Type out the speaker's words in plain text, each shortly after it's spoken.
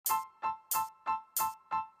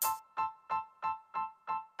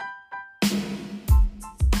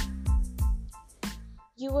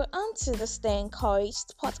You are onto the Stay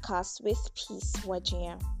Encouraged podcast with Peace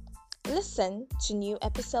Wajia. Listen to new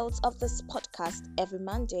episodes of this podcast every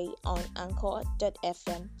Monday on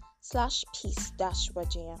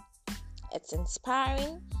anchor.fm/peace-wajia. It's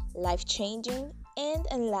inspiring, life-changing, and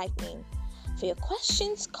enlightening. For your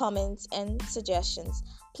questions, comments, and suggestions,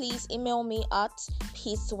 please email me at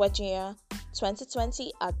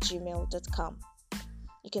peacewajia2020@gmail.com.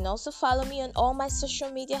 You can also follow me on all my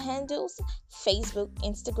social media handles, Facebook,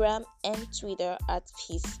 Instagram, and Twitter at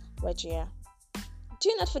Peace Wajia.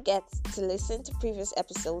 Do not forget to listen to previous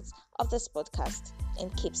episodes of this podcast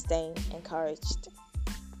and keep staying encouraged.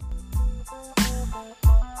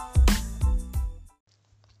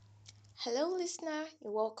 Hello, listener.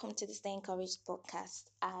 You're welcome to the Stay Encouraged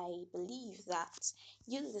podcast. I believe that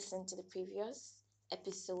you listened to the previous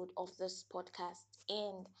episode of this podcast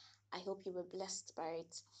and I hope you were blessed by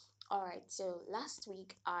it. Alright, so last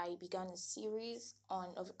week I began a series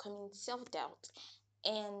on overcoming self doubt,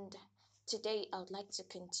 and today I would like to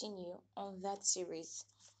continue on that series.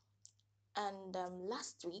 And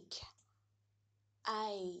last week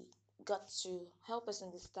I got to help us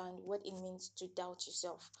understand what it means to doubt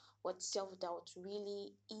yourself, what self doubt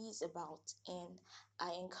really is about, and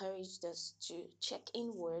I encouraged us to check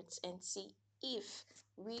inwards and see if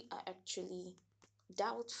we are actually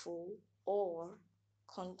doubtful or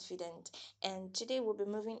confident. And today we'll be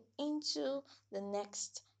moving into the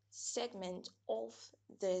next segment of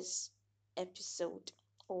this episode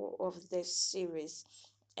or of this series.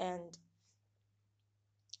 And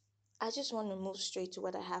I just want to move straight to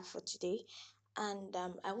what I have for today. And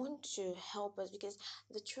I want to help us because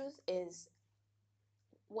the truth is,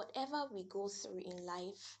 whatever we go through in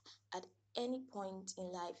life at any point in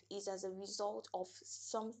life is as a result of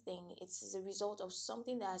something. It's as a result of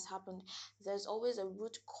something that has happened. There's always a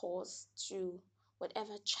root cause to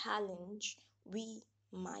whatever challenge we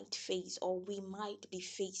might face or we might be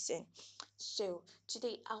facing. So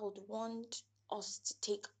today I would want us to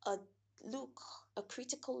take a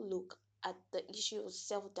critical look at the issue of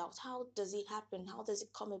self-doubt. How does it happen? How does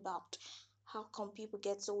it come about? How come people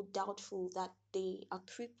get so doubtful that they are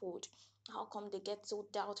crippled? How come they get so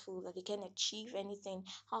doubtful that they can't achieve anything?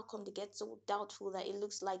 How come they get so doubtful that it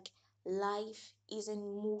looks like life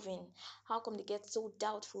isn't moving? How come they get so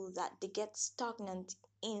doubtful that they get stagnant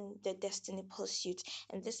in their destiny pursuit?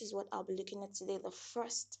 And this is what I'll be looking at today. The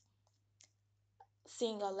first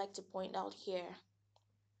thing I'd like to point out here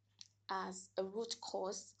as a root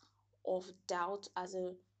cause of doubt, as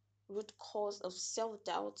a root cause of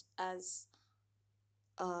self-doubt, as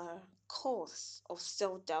cause of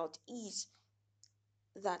self-doubt is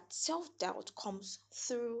that self-doubt comes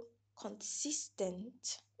through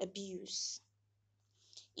consistent abuse.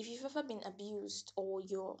 If you've ever been abused or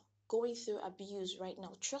you're going through abuse right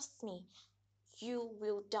now, trust me, you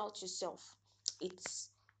will doubt yourself.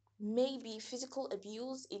 It's maybe physical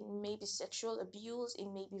abuse, it may be sexual abuse, it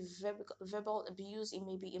may be verbal abuse, it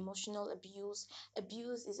may be emotional abuse.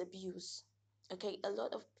 Abuse is abuse. Okay, a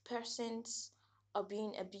lot of persons are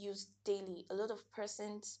being abused daily. A lot of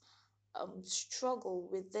persons struggle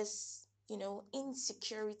with this,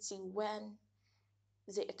 insecurity when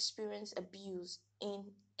they experience abuse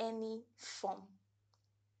in any form.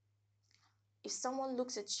 If someone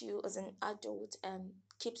looks at you as an adult and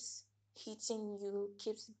keeps hitting you,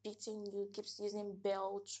 keeps beating you, keeps using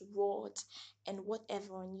belts, rods, and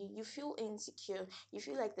whatever on you, you feel insecure. You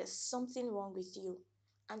feel like there's something wrong with you.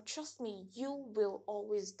 And trust me, you will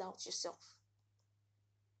always doubt yourself.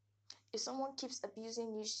 If someone keeps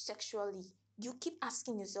abusing you sexually, you keep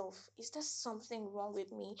asking yourself, is there something wrong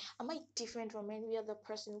with me? Am I different from any other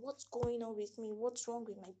person? What's going on with me? What's wrong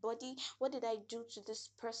with my body? What did I do to this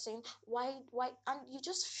person? Why? And you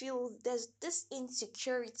just feel there's this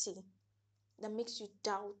insecurity that makes you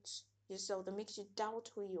doubt yourself, that makes you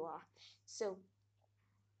doubt who you are. So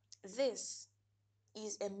this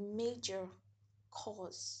is a major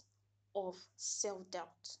cause of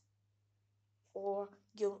self-doubt. Or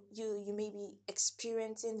you may be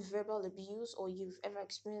experiencing verbal abuse, or you've ever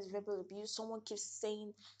experienced verbal abuse. Someone keeps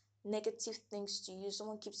saying negative things to you,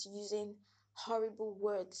 someone keeps using horrible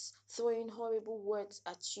words, throwing horrible words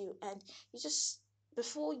at you, and you just,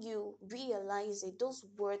 before you realize it, those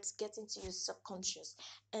words get into your subconscious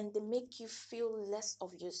and they make you feel less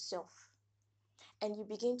of yourself, and you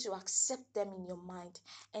begin to accept them in your mind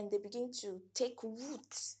and they begin to take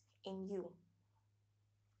roots in you.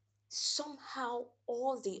 Somehow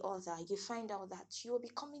or the other, you find out that you're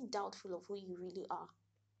becoming doubtful of who you really are.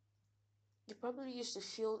 You probably used to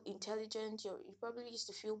feel intelligent, you probably used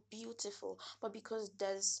to feel beautiful, but because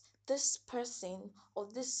there's this person or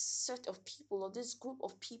this set of people or this group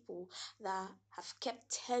of people that have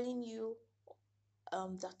kept telling you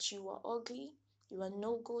that you are ugly, you are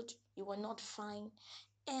no good, you are not fine.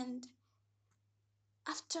 And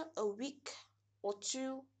after a week or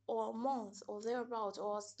two or a month or thereabout,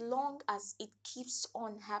 or as long as it keeps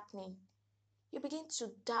on happening, you begin to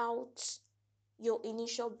doubt your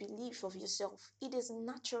initial belief of yourself. It is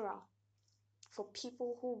natural for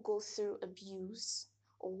people who go through abuse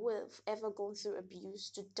or who have ever gone through abuse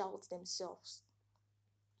to doubt themselves.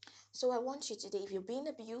 So I want you today, if you're being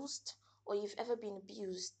abused or you've ever been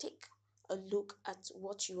abused, take a look at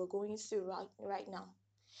what you are going through right now.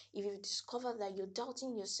 If you discover that you're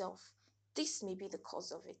doubting yourself, this may be the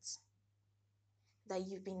cause of it. That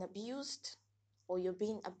you've been abused or you're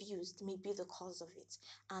being abused may be the cause of it.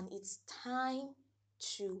 And it's time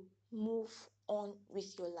to move on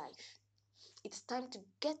with your life. It's time to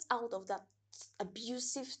get out of that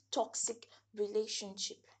abusive, toxic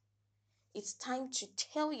relationship. It's time to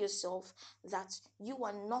tell yourself that you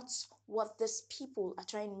are not what these people are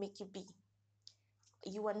trying to make you be.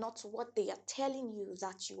 You are not what they are telling you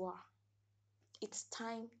that you are. It's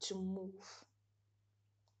time to move.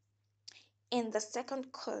 And the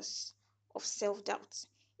second cause of self-doubt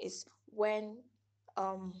is when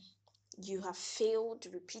um, you have failed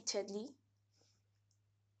repeatedly.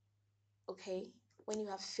 Okay, when you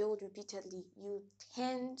have failed repeatedly, you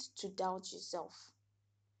tend to doubt yourself.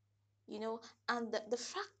 And the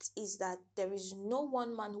fact is that there is no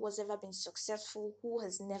one man who has ever been successful who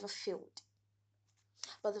has never failed.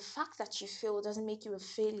 But the fact that you fail doesn't make you a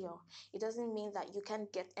failure. It doesn't mean that you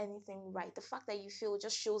can't get anything right. The fact that you fail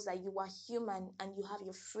just shows that you are human and you have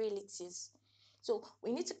your frailties. So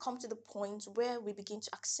we need to come to the point where we begin to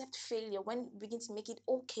accept failure, when we begin to make it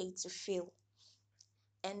okay to fail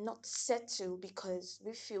and not settle because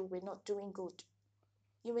we feel we're not doing good.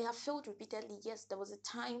 You may have failed repeatedly. Yes, there was a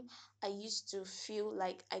time I used to feel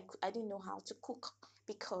like I didn't know how to cook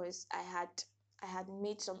because I had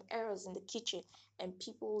made some errors in the kitchen and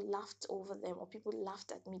people laughed over them or people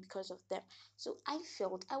laughed at me because of them. So I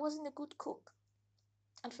felt I wasn't a good cook.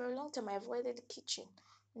 And for a long time I avoided the kitchen.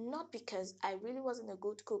 Not because I really wasn't a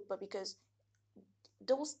good cook, but because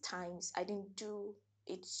those times I didn't do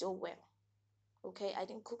it so well. Okay, I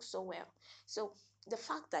didn't cook so well. So the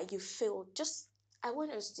fact that you failed, just I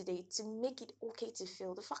want us today to make it okay to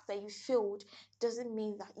fail. The fact that you failed doesn't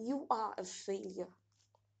mean that you are a failure.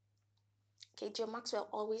 Okay, John Maxwell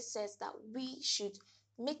always says that we should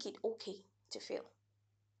make it okay to fail,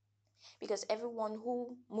 because everyone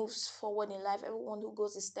who moves forward in life, everyone who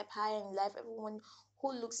goes a step higher in life, everyone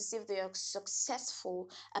who looks as if they are successful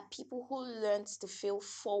are people who learned to fail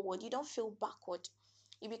forward. You don't fail backward.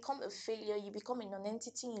 You become a failure, you become a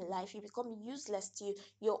non-entity in life, you become useless to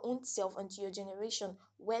your own self and to your generation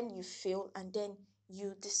when you fail, and then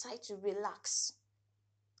you decide to relax.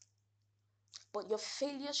 But your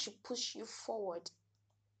failure should push you forward.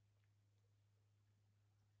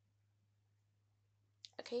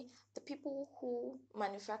 Okay, the people who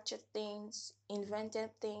manufactured things,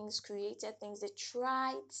 invented things, created things, they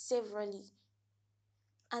tried severally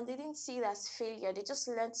and they didn't see it as failure. They just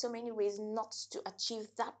learned so many ways not to achieve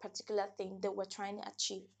that particular thing they were trying to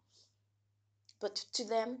achieve. But to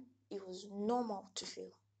them, it was normal to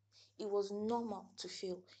fail. It was normal to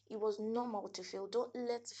fail. It was normal to fail. Don't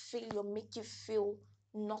let failure make you feel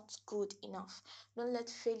not good enough. Don't let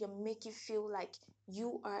failure make you feel like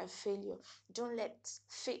you are a failure. Don't let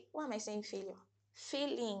why am I saying failure?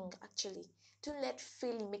 Failing, actually. Don't let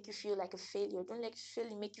failing make you feel like a failure. Don't let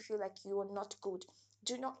failing make you feel like you are not good.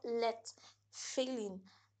 Do not let failing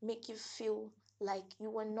make you feel like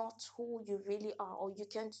you are not who you really are, or you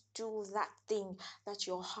can't do that thing that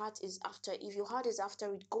your heart is after. If your heart is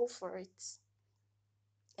after it, go for it.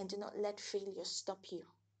 And do not let failure stop you.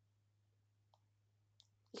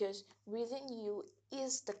 Because within you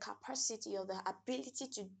is the capacity or the ability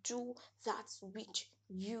to do that which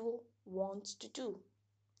you want to do.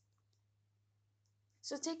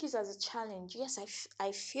 So take it as a challenge. Yes,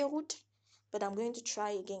 I failed, but I'm going to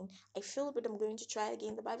try again. I failed, but I'm going to try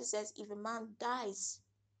again. The Bible says, if a man dies,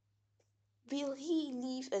 will he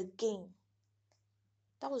live again?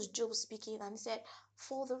 That was Job speaking, and he said,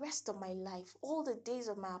 for the rest of my life, all the days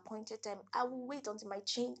of my appointed time, I will wait until my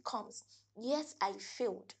change comes. Yes, I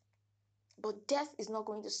failed, but death is not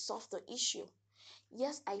going to solve the issue.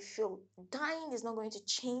 Yes, I failed. Dying is not going to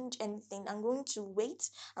change anything. I'm going to wait.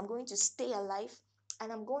 I'm going to stay alive.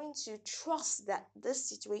 And I'm going to trust that this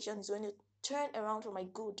situation is going to turn around for my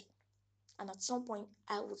good. And at some point,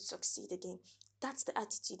 I will succeed again. That's the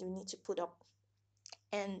attitude we need to put up.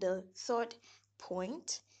 And the third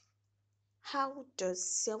point how does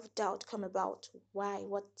self-doubt come about? Why?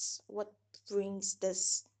 What brings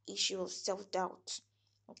this issue of self-doubt?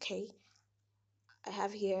 Okay, I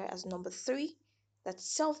have here as number three that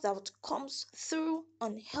self-doubt comes through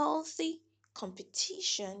unhealthy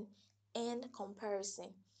competition and comparison.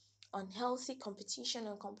 Unhealthy competition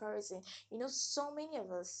and comparison. So many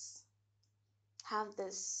of us have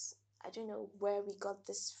this, I don't know where we got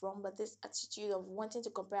this from, but this attitude of wanting to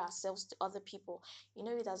compare ourselves to other people.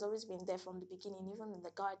 It has always been there from the beginning, even in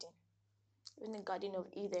the garden, even the Garden of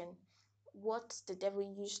Eden. What the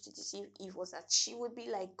devil used to deceive Eve was that she would be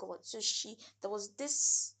like God. So there was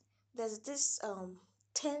there's this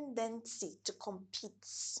tendency to compete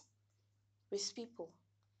with people.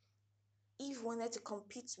 Eve wanted to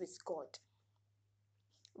compete with God.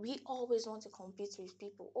 We always want to compete with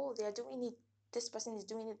people. Oh, they are doing it. This person is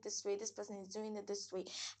doing it this way. This person is doing it this way.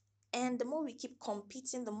 And the more we keep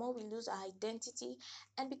competing, the more we lose our identity.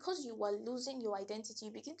 And because you are losing your identity,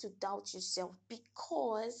 you begin to doubt yourself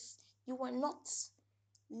because you are not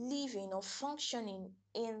living or functioning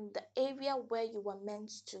in the area where you were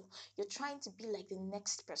meant to. You're trying to be like the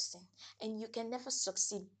next person, and you can never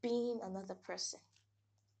succeed being another person.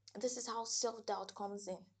 This is how self-doubt comes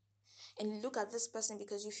in. And you look at this person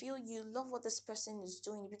because you feel you love what this person is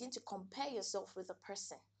doing. You begin to compare yourself with the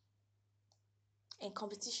person, and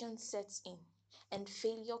competition sets in, and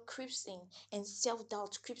failure creeps in, and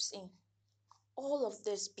self-doubt creeps in. All of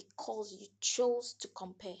this because you chose to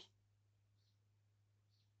compare.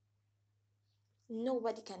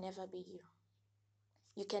 Nobody can ever be you.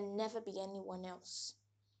 You can never be anyone else.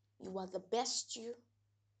 You are the best you,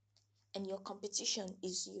 and your competition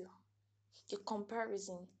is you. Your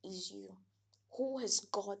comparison is you. Who has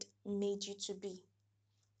God made you to be?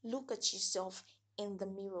 Look at yourself in the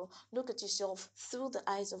mirror. Look at yourself through the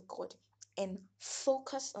eyes of God and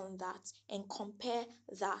focus on that and compare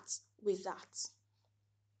that with that.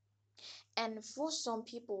 And for some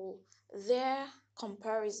people, their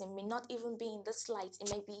comparison may not even be in this light. It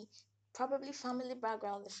may be probably family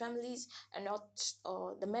background. The families are not,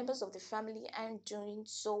 the members of the family aren't doing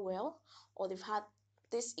so well, or they've had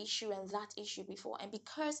this issue and that issue before. And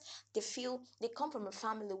because they feel they come from a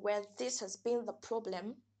family where this has been the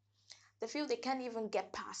problem, they feel they can't even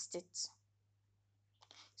get past it.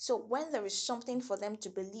 So when there is something for them to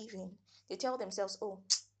believe in, they tell themselves, oh,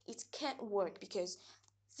 it can't work because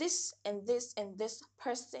this and this and this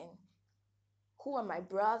person, who are my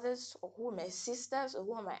brothers or who are my sisters or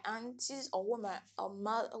who are my aunties or who are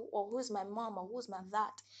my or who is my mom or who is my dad,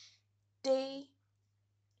 they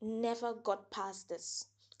never got past this.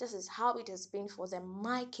 This is how it has been for them.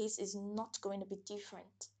 My case is not going to be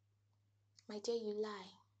different. My dear, you lie.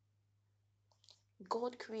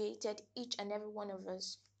 God created each and every one of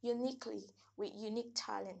us uniquely with unique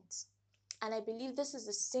talents. And I believe this is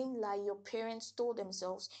the same lie your parents told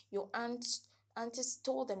themselves, your aunties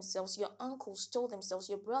told themselves, your uncles told themselves,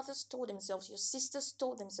 your brothers told themselves, your sisters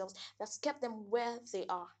told themselves, that's kept them where they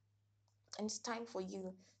are. And it's time for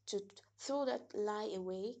you to throw that lie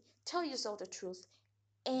away, tell yourself the truth,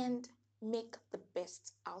 and make the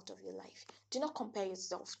best out of your life. Do not compare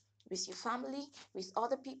yourself with your family, with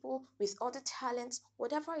other people, with other talents,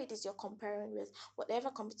 whatever it is you're comparing with,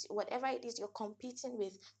 whatever it is you're competing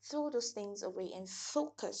with, throw those things away and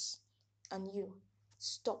focus on you.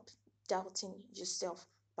 Stop doubting yourself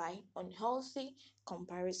by unhealthy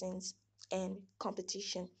comparisons and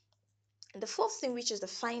competition. And the fourth thing, which is the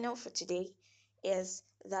final for today, is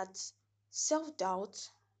that self-doubt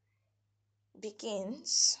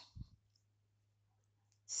begins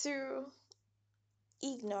through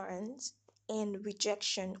ignorance and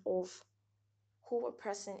rejection of who a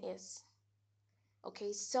person is.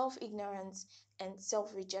 Okay, self-ignorance and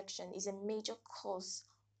self-rejection is a major cause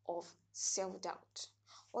of self-doubt.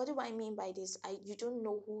 What do I mean by this? You don't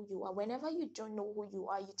know who you are. Whenever you don't know who you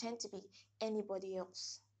are, you tend to be anybody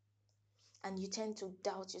else. And you tend to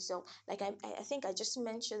doubt yourself. Like I think I just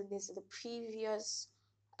mentioned this in the previous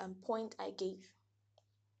point I gave.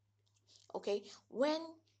 Okay, when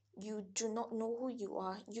you do not know who you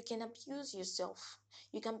are, you can abuse yourself.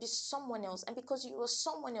 You can be someone else, and because you are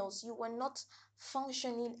someone else, you are not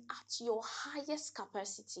functioning at your highest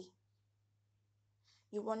capacity.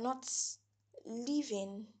 You are not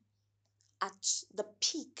living at the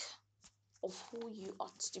peak of who you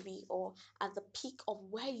ought to be, or at the peak of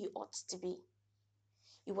where you ought to be.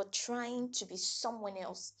 You are trying to be someone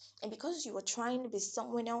else, and because you are trying to be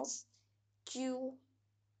someone else, you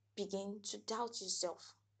begin to doubt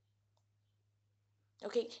yourself.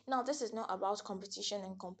 Okay, now this is not about competition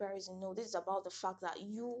and comparison. No, this is about the fact that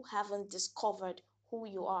you haven't discovered who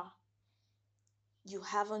you are. you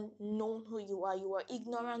haven't known who you are. You are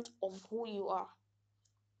ignorant of who you are.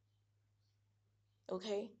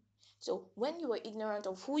 Okay? So when you are ignorant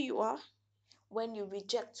of who you are, when you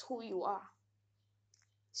reject who you are,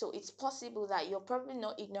 so it's possible that you're probably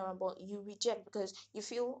not ignorant, but you reject because you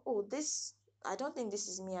feel, oh, this, I don't think this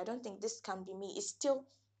is me. I don't think this can be me. It's still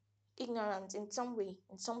ignorant in some way,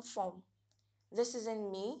 in some form. This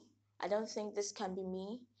isn't me. I don't think this can be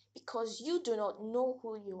me because you do not know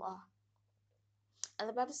who you are. And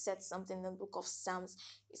the Bible said something in the book of Psalms.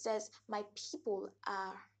 It says, my people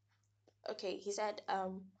are, okay, he said,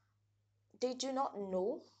 they do not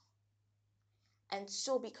know. And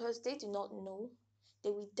so because they do not know, they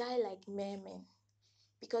will die like mere men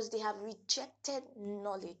because they have rejected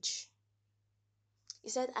knowledge. He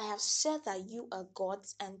said, I have said that you are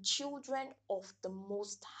gods and children of the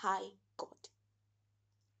Most High God.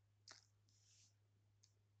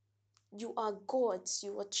 You are gods,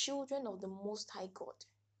 you are children of the Most High God.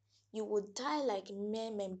 You will die like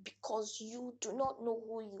mere men because you do not know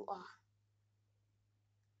who you are.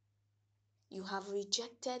 You have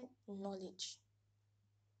rejected knowledge.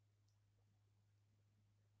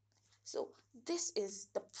 So this is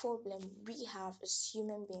the problem we have as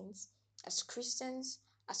human beings, as Christians,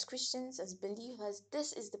 as believers.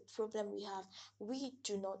 This is the problem we have. We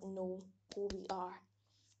do not know who we are.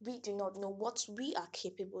 We do not know what we are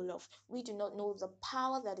capable of. We do not know the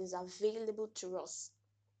power that is available to us.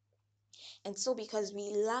 And so because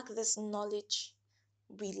we lack this knowledge,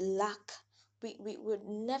 we would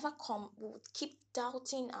never come, we would keep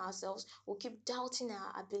doubting ourselves, we'll keep doubting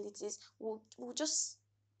our abilities, we'll just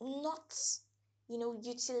not,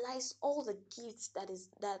 utilize all the gifts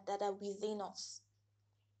that are within us.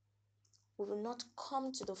 We will not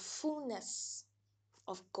come to the fullness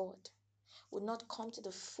of God. We will not come to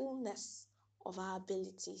the fullness of our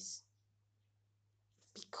abilities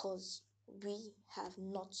because we have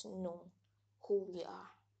not known who we are.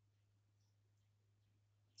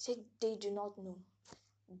 Say, they do not know.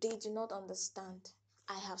 They do not understand.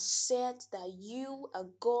 I have said that you are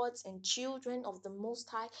gods and children of the Most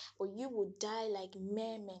High, but you will die like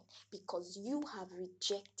mere men because you have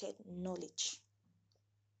rejected knowledge.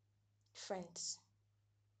 Friends,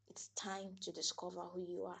 it's time to discover who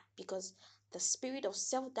you are because the spirit of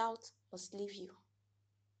self-doubt must leave you.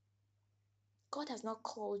 God has not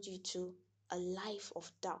called you to a life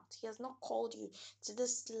of doubt. He has not called you to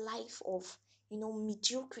this life of,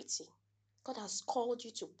 mediocrity. God has called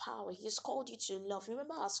you to power. He has called you to love.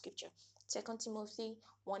 Remember our scripture, 2 Timothy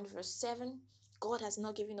 1 verse 7. God has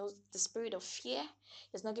not given us the spirit of fear. He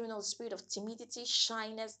has not given us the spirit of timidity,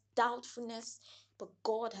 shyness, doubtfulness. But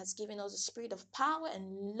God has given us the spirit of power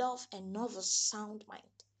and love and of a sound mind.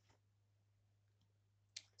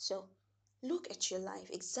 So look at your life.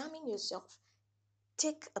 Examine yourself.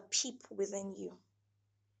 Take a peep within you.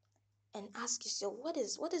 And ask yourself, what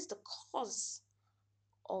is the cause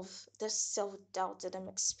of this self-doubt that I'm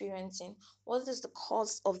experiencing? What is the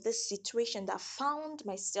cause of this situation that I found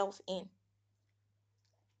myself in?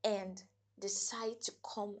 And decide to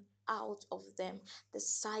come out of them.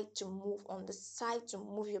 Decide to move on. Decide to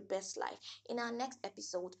move your best life. In our next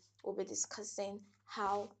episode, we'll be discussing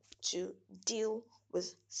how to deal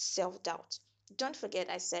with self-doubt. Don't forget,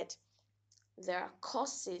 I said there are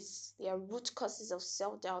causes, there are root causes of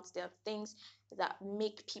self-doubt. There are things that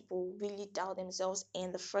make people really doubt themselves.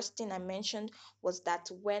 And the first thing I mentioned was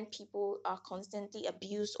that when people are constantly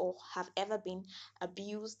abused or have ever been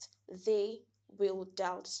abused, they will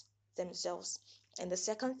doubt themselves. And the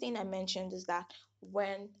second thing I mentioned is that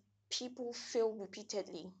when people fail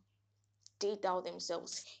repeatedly, they doubt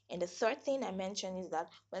themselves. And the third thing I mentioned is that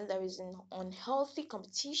when there is an unhealthy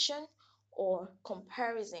competition or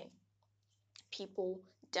comparison, people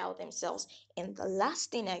doubt themselves. And the last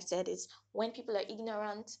thing I said is when people are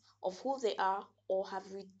ignorant of who they are or have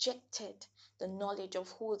rejected the knowledge of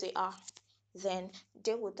who they are, then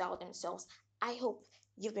they will doubt themselves. I hope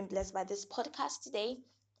you've been blessed by this podcast today,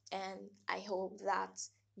 and I hope that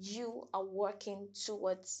you are working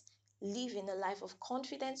towards living a life of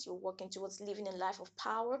confidence. You're working towards living a life of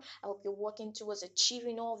power. I hope you're working towards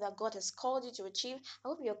achieving all that God has called you to achieve. I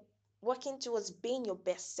hope you're working towards being your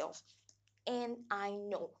best self. And I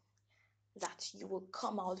know that you will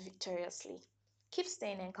come out victoriously. Keep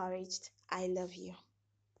staying encouraged. I love you.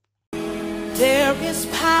 There is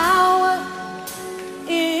power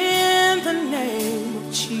in the name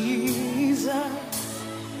of Jesus.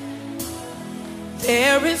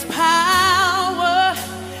 There is power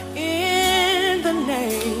in the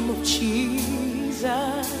name of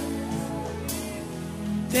Jesus.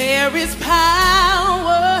 There is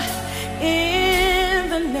power in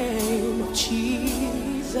the name of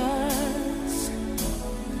Jesus.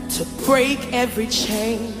 break every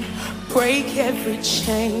chain, break every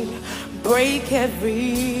chain, break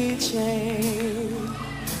every chain.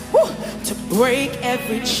 Woo! To break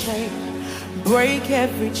every chain, break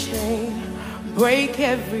every chain, break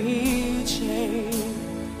every chain.